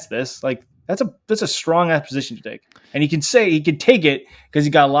argued against this, that's a strong ass position to take. And he can take it because he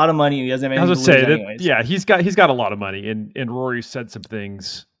got a lot of money and he doesn't have anything to lose anyways. Yeah, he's got a lot of money, and Rory said some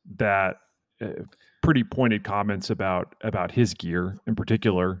things that pretty pointed comments about his gear in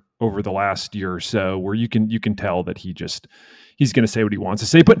particular over the last year or so, where you can tell that he's going to say what he wants to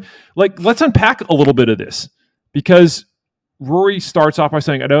say. But let's unpack a little bit of this, because Rory starts off by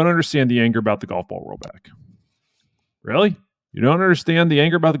saying, "I don't understand the anger about the golf ball rollback." Really? You don't understand the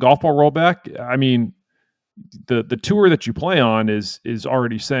anger about the golf ball rollback? I mean, the tour that you play on is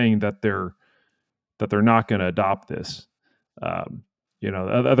already saying that they're not going to adopt this.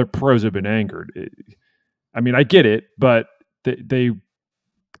 Other pros have been angered. I get it, but they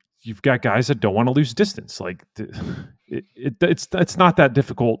you've got guys that don't want to lose distance. Like it's not that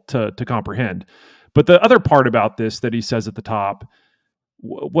difficult to comprehend. But the other part about this that he says at the top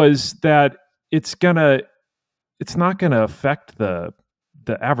was that it's not gonna affect the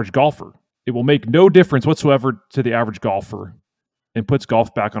average golfer. It will make no difference whatsoever to the average golfer, and puts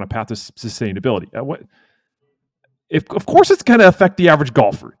golf back on a path to sustainability. Of course, it's going to affect the average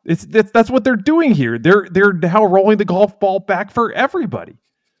golfer. That's what they're doing here. They're now rolling the golf ball back for everybody.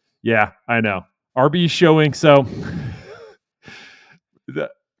 Yeah, I know. RB showing. So,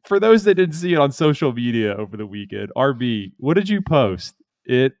 for those that didn't see it on social media over the weekend, RB, what did you post?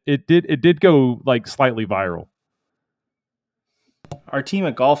 It did go like slightly viral. Our team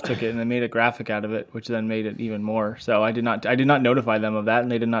at golf took it and they made a graphic out of it, which then made it even more. So I did not notify them of that,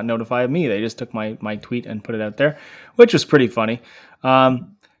 and they did not notify me. They just took my tweet and put it out there, which was pretty funny. Now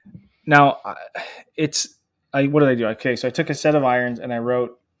what did I do? Okay, so I took a set of irons and I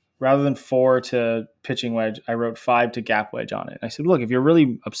wrote, rather than 4 to pitching wedge, I wrote 5 to gap wedge on it. And I said, look, if you're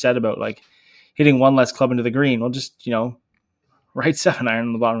really upset about like hitting one less club into the green, well, just write 7 iron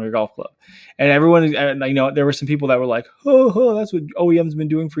on the bottom of your golf club. And everyone, there were some people that were like, oh, that's what OEM's been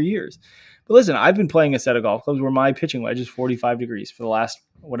doing for years. But listen, I've been playing a set of golf clubs where my pitching wedge is 45 degrees for the last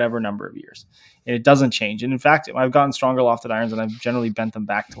whatever number of years. And it doesn't change. And in fact, I've gotten stronger lofted irons and I've generally bent them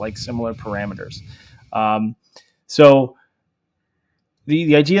back to like similar parameters. So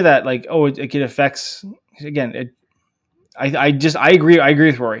the idea that like, it affects, again, I agree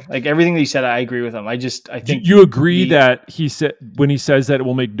with Rory. Like everything that he said, I agree with him. I think you agree that he said, when he says that it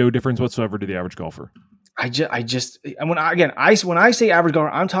will make no difference whatsoever to the average golfer. When I say average golfer,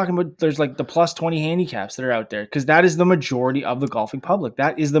 I'm talking about there's like the plus 20 handicaps that are out there, because that is the majority of the golfing public.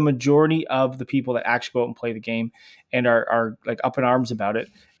 That is the majority of the people that actually go out and play the game and are like up in arms about it.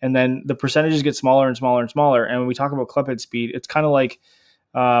 And then the percentages get smaller and smaller and smaller. And when we talk about club head speed, it's kind of like,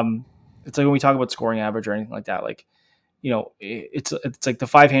 it's like when we talk about scoring average or anything like that, like, it's like the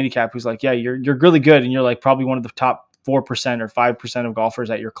 5 handicap who's like, yeah, you're really good. And you're like probably one of the top 4% or 5% of golfers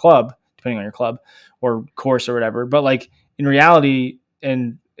at your club, depending on your club or course or whatever. But like in reality,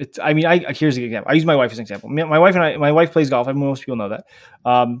 and here's the example. I use my wife as an example. My wife plays golf. Most people know that.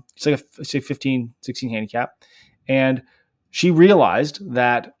 It's like a, say 15, 16 handicap. And she realized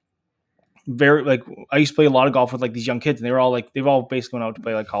that I used to play a lot of golf with like these young kids, and they've all basically went out to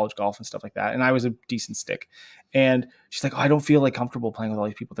play like college golf and stuff like that. And I was a decent stick. And she's like, I don't feel like comfortable playing with all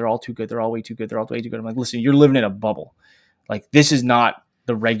these people. They're all too good. They're all way too good. They're all way too good. I'm like, listen, you're living in a bubble. Like this is not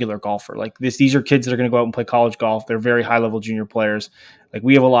the regular golfer. Like these are kids that are going to go out and play college golf. They're very high level junior players. Like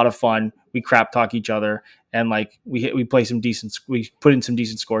we have a lot of fun. We crap talk each other, and like we play we put in some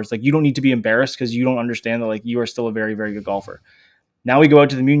decent scores. Like you don't need to be embarrassed because you don't understand that like you are still a very, very good golfer. Now we go out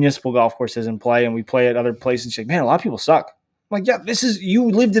to the municipal golf courses and play, and we play at other places. And she's like, man, a lot of people suck. I'm like, yeah, you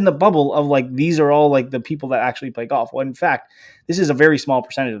lived in the bubble of like, these are all like the people that actually play golf. Well, in fact, this is a very small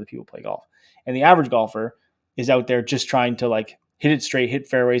percentage of the people play golf. And the average golfer is out there just trying to like hit it straight, hit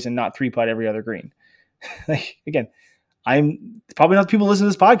fairways, and not 3-putt every other green. Like, again, I'm probably not the people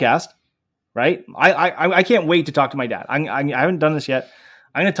listening to this podcast, right? I can't wait to talk to my dad. I haven't done this yet.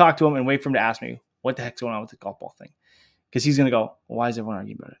 I'm going to talk to him and wait for him to ask me what the heck's going on with the golf ball thing. Because he's going to go, well, why is everyone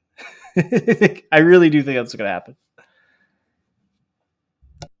arguing about it? I really do think that's going to happen.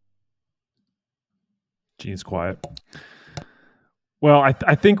 Gene's quiet. Well,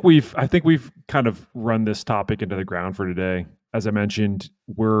 I think we've kind of run this topic into the ground for today. As I mentioned,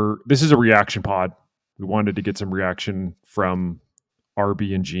 this is a reaction pod. We wanted to get some reaction from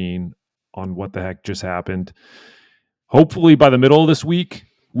RB and Gene on what the heck just happened. Hopefully by the middle of this week,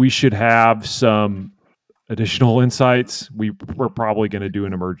 we should have some additional insights. We're probably going to do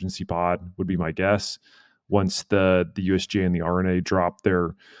an emergency pod, would be my guess, once the USGA and the RNA drop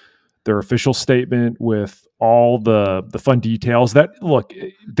their official statement with all the fun details. That look,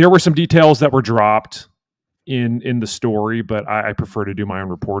 there were some details that were dropped in the story, but I prefer to do my own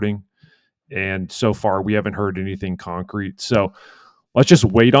reporting. And so far, we haven't heard anything concrete. So let's just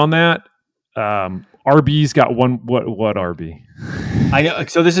wait on that. RB's got one. What RB? I know.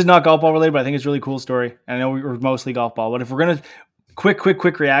 So this is not golf ball related, but I think it's a really cool story. I know we were mostly golf ball, but if we're gonna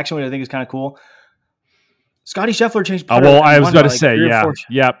quick reaction, which I think is kind of cool. Scotty Scheffler changed putter. Oh, well, I was about to say, yeah.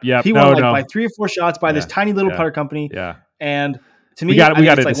 Yep. He won by 3 or 4 shots by this tiny little putter company. Yeah. And to me, we got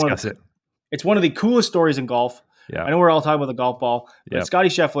to discuss it. It's one of the coolest stories in golf. Yeah. I know we're all talking about the golf ball, but Scotty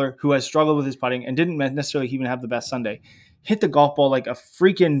Scheffler, who has struggled with his putting and didn't necessarily even have the best Sunday, hit the golf ball like a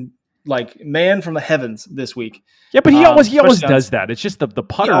freaking like man from the heavens this week. Yeah, but he always does that. It's just the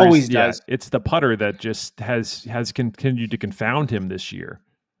putter. He always does. It's the putter that just has continued to confound him this year.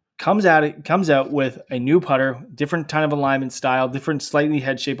 comes out with a new putter, different kind of alignment style, different slightly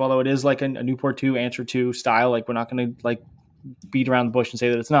head shape, although it is like a Newport 2, Answer 2 style. Like, we're not going to like beat around the bush and say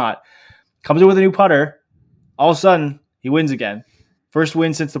that it's not. Comes in with a new putter. All of a sudden, he wins again. First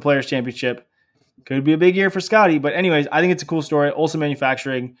win since the Players' Championship. Could be a big year for Scotty. But anyways, I think it's a cool story. Olsen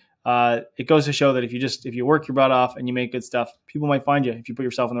Manufacturing. It goes to show that if you work your butt off and you make good stuff, people might find you if you put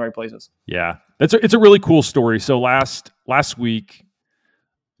yourself in the right places. Yeah, it's a really cool story. So last week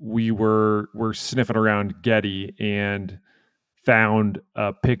we were sniffing around Getty and found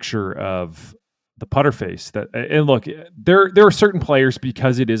a picture of the putter face. And look, there are certain players,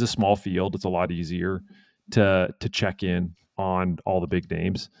 because it is a small field, it's a lot easier to check in on all the big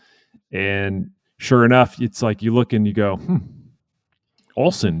names. And sure enough, it's like you look and you go,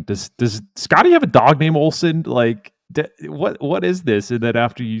 Olsen. Does Scotty have a dog named Olsen? Like, what is this? And then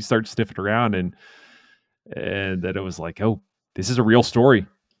after you start sniffing around, and then it was like, oh, this is a real story.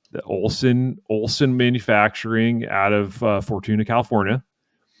 The Olsen Manufacturing out of Fortuna, California.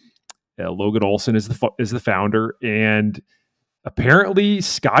 Logan Olsen is the founder, and apparently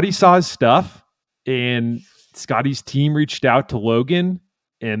Scotty saw his stuff, and Scotty's team reached out to Logan,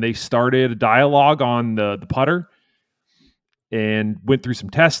 and they started a dialogue on the putter, and went through some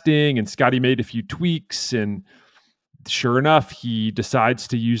testing, and Scotty made a few tweaks, and sure enough, he decides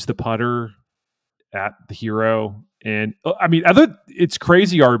to use the putter at the Hero. And I mean, it's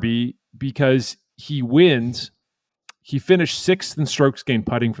crazy, RB, because he wins. He finished 6th in strokes gained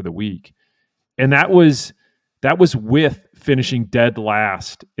putting for the week. And that was with finishing dead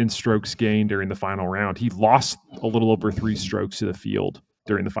last in strokes gained during the final round. He lost a little over 3 strokes to the field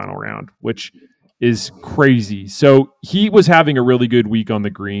during the final round, which is crazy. So he was having a really good week on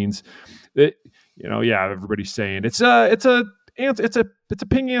the greens. Everybody's saying it's a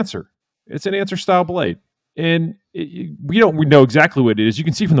ping answer. It's an answer style blade. And we know exactly what it is. You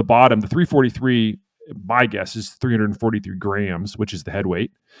can see from the bottom, the 343, my guess is 343 grams, which is the head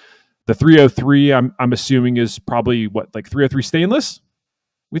weight. The 303, I'm assuming, is probably like 303 stainless.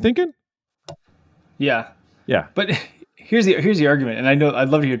 We thinking? Yeah. Yeah. But here's the argument, and I know I'd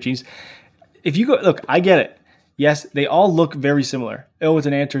love to hear Gene's. If you go look, I get it. Yes, they all look very similar. Oh, it's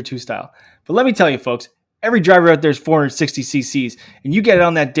an Answer 2 style. But let me tell you, folks, every driver out there is 460 cc's, and you get it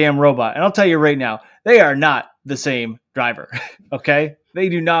on that damn robot. And I'll tell you right now, they are not the same driver. Okay, they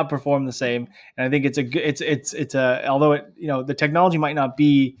do not perform the same. And I think it's a although it the technology might not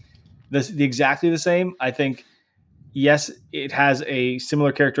be exactly the same. I think yes, it has a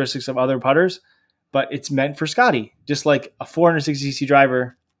similar characteristics of other putters, but it's meant for Scotty, just like a 460cc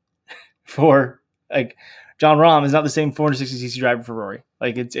driver for like John Rahm is not the same 460cc driver for Rory.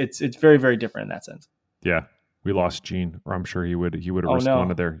 Like it's very, very different in that sense. Yeah. We lost Gene, or I'm sure he would have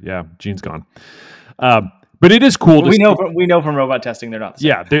responded there. Yeah, Gene's gone. But it is cool. We know from robot testing they're not the same.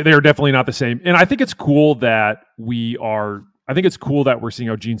 Yeah, they're definitely not the same. And I think it's cool that we're seeing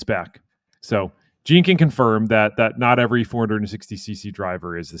how Gene's back. So Gene can confirm that not every 460cc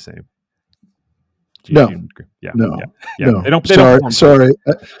driver is the same. Gene, No. They don't. Sorry.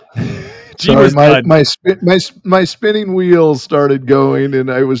 Gene was done. My spinning wheel started going, and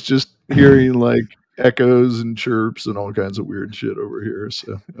I was just hearing like echoes and chirps and all kinds of weird shit over here.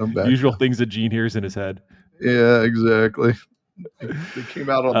 So I'm back. Usual things that Gene hears in his head. Yeah, exactly. They came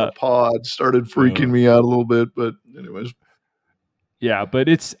out on the pod, started freaking me out a little bit, but anyways. Yeah, but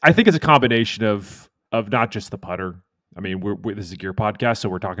I think it's a combination of not just the putter. I mean, this is a gear podcast, so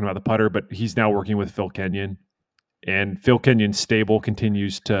we're talking about the putter, but he's now working with Phil Kenyon, and Phil Kenyon's stable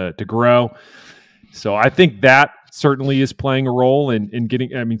continues to grow. So I think that certainly is playing a role in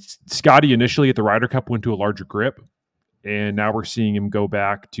getting. I mean, Scotty initially at the Ryder Cup went to a larger grip, and now we're seeing him go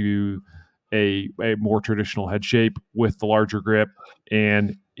back to a more traditional head shape with the larger grip,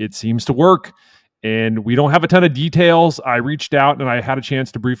 and it seems to work. And we don't have a ton of details. I reached out and I had a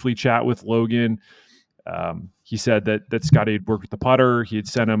chance to briefly chat with Logan. He said that Scotty had worked with the putter. He had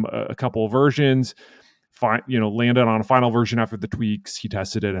sent him a couple of versions. Landed on a final version after the tweaks. He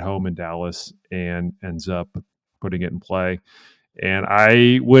tested it at home in Dallas and ends up putting it in play. And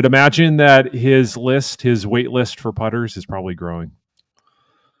I would imagine that his wait list for putters is probably growing.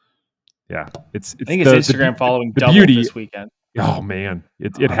 Yeah, I think his Instagram following doubled beauty this weekend. Oh man,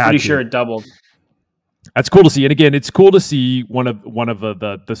 it I'm had pretty to. sure it doubled. That's cool to see. And again, it's cool to see one of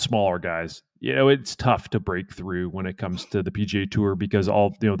the smaller guys. It's tough to break through when it comes to the PGA Tour because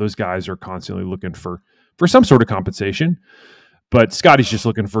all those guys are constantly looking for some sort of compensation. But Scotty's just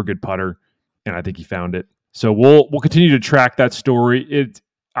looking for a good putter, and I think he found it. So we'll continue to track that story.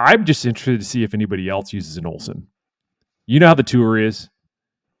 I'm just interested to see if anybody else uses an Olsen. You know how the tour is.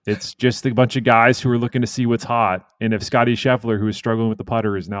 It's just a bunch of guys who are looking to see what's hot. And if Scotty Scheffler, who is struggling with the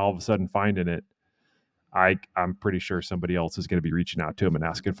putter, is now all of a sudden finding it, I'm pretty sure somebody else is going to be reaching out to him and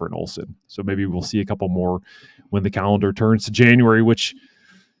asking for an Olsen. So maybe we'll see a couple more when the calendar turns to January, which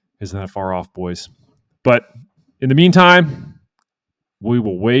isn't that far off, boys. But in the meantime, we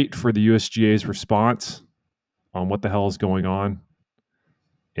will wait for the USGA's response on what the hell is going on,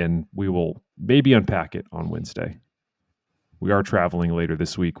 and we will maybe unpack it on Wednesday. We are traveling later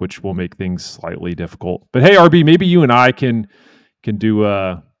this week, which will make things slightly difficult. But hey, RB, maybe you and I can do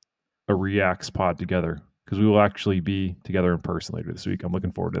a Reacts pod together, because we will actually be together in person later this week. I'm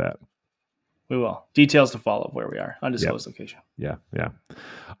looking forward to that. We will. Details to follow of where we are. Undisclosed location. Yeah.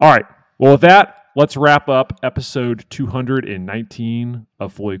 All right. Well, with that, let's wrap up episode 219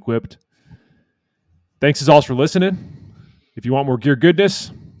 of Fully Equipped. Thanks as always for listening. If you want more gear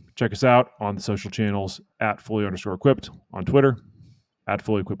goodness, check us out on the social channels at Fully_Equipped on Twitter, at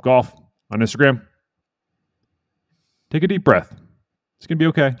Fully Equipped Golf on Instagram. Take a deep breath. It's going to be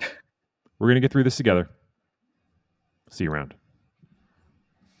okay. We're going to get through this together. See you around.